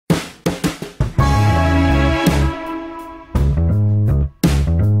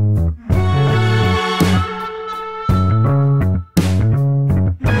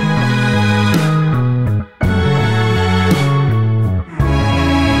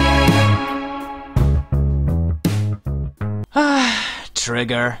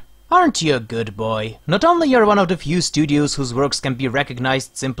Trigger. Aren't you a good boy? Not only you're one of the few studios whose works can be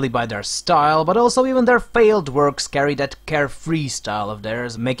recognized simply by their style, but also even their failed works carry that carefree style of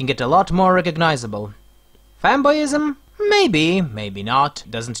theirs, making it a lot more recognizable. Fanboyism? Maybe, maybe not.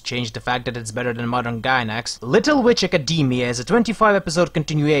 Doesn't change the fact that it's better than modern Gainax. Little Witch Academia is a 25-episode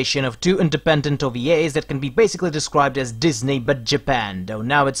continuation of two independent OVAs that can be basically described as Disney but Japan, though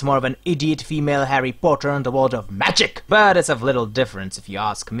now it's more of an idiot female Harry Potter in the world of magic. But it's of little difference if you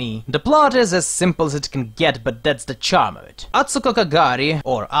ask me. The plot is as simple as it can get, but that's the charm of it. Atsuko Kagari,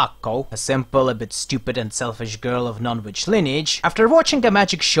 or Akko, a simple, a bit stupid and selfish girl of non-witch lineage, after watching a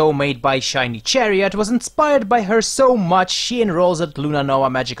magic show made by Shiny Chariot, was inspired by her so much she enrolls at Luna Noa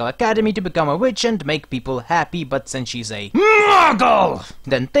Magical Academy to become a witch and make people happy, but since she's a muggle,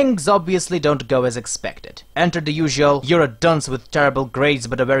 then things obviously don't go as expected. Enter the usual, you're a dunce with terrible grades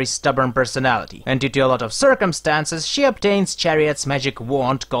but a very stubborn personality, and due to a lot of circumstances, she obtains Chariot's magic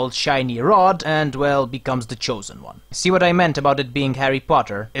wand called Shiny Rod and, well, becomes the chosen one. See what I meant about it being Harry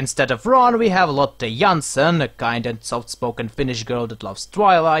Potter? Instead of Ron, we have Lotte Jansson, a kind and soft-spoken Finnish girl that loves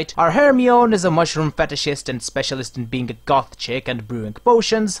Twilight. Our Hermione is a mushroom fetishist and specialist in being a goth chick and brewing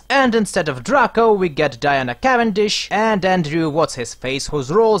potions, and instead of Draco we get Diana Cavendish and Andrew What's-His-Face,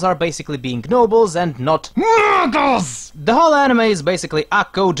 whose roles are basically being nobles and not muggles! The whole anime is basically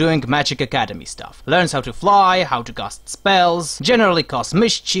Akko doing Magic Academy stuff. Learns how to fly, how to cast spells, generally causes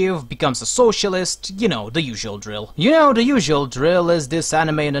mischief, becomes a socialist, you know, the usual drill. You know, the usual drill is this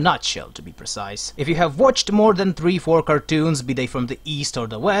anime in a nutshell, to be precise. If you have watched more than 3-4 cartoons, be they from the East or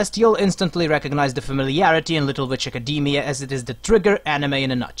the West, you'll instantly recognize the familiarity in Little Witch Academia, as it is the Trigger anime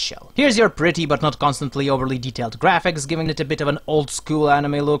in a nutshell. Here's your pretty but not constantly overly detailed graphics, giving it a bit of an old school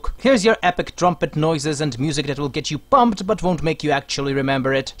anime look. Here's your epic trumpet noises and music that will get you pumped but won't make you actually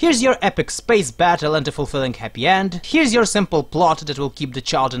remember it. Here's your epic space battle and a fulfilling happy end. Here's your simple plot that will keep the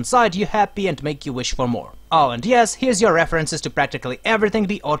child inside you happy and make you wish for more. Oh, and yes, here's your references to practically everything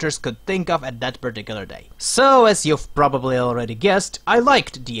the authors could think of at that particular day. So, as you've probably already guessed, I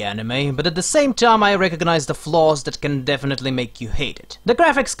liked the anime, but at the same time I recognize the flaws that can definitely make you hate it. The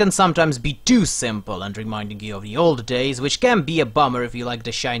graphics can sometimes be too simple and reminding you of the old days, which can be a bummer if you like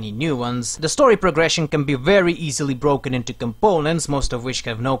the shiny new ones. The story progression can be very easily broken into components, most of which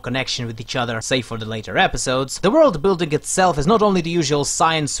have no connection with each other, save for the later episodes. The world building itself is not only the usual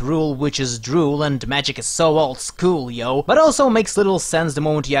science rule, witches drool, and magic is so old school, yo, but also makes little sense the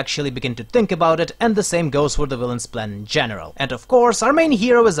moment you actually begin to think about it, and the same goes for the villain's plan in general. And of course, our main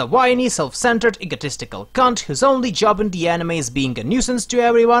hero is a whiny, self-centered, egotistical cunt whose only job in the anime is being a nuisance to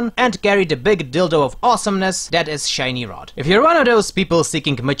everyone and carry the big dildo of awesomeness that is Shiny Rod. If you're one of those people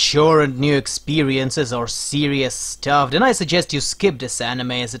seeking mature and new experiences or serious stuff, then I suggest you skip this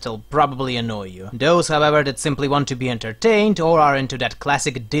anime as it'll probably annoy you. Those, however, that simply want to be entertained or are into that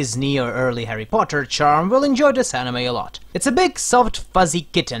classic Disney or early Harry Potter charm will enjoy this anime a lot. It's a big, soft, fuzzy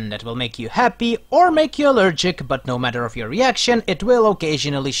kitten that will make you happy or make you allergic, but no matter of your reaction, it will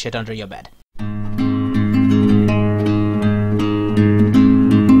occasionally shit under your bed.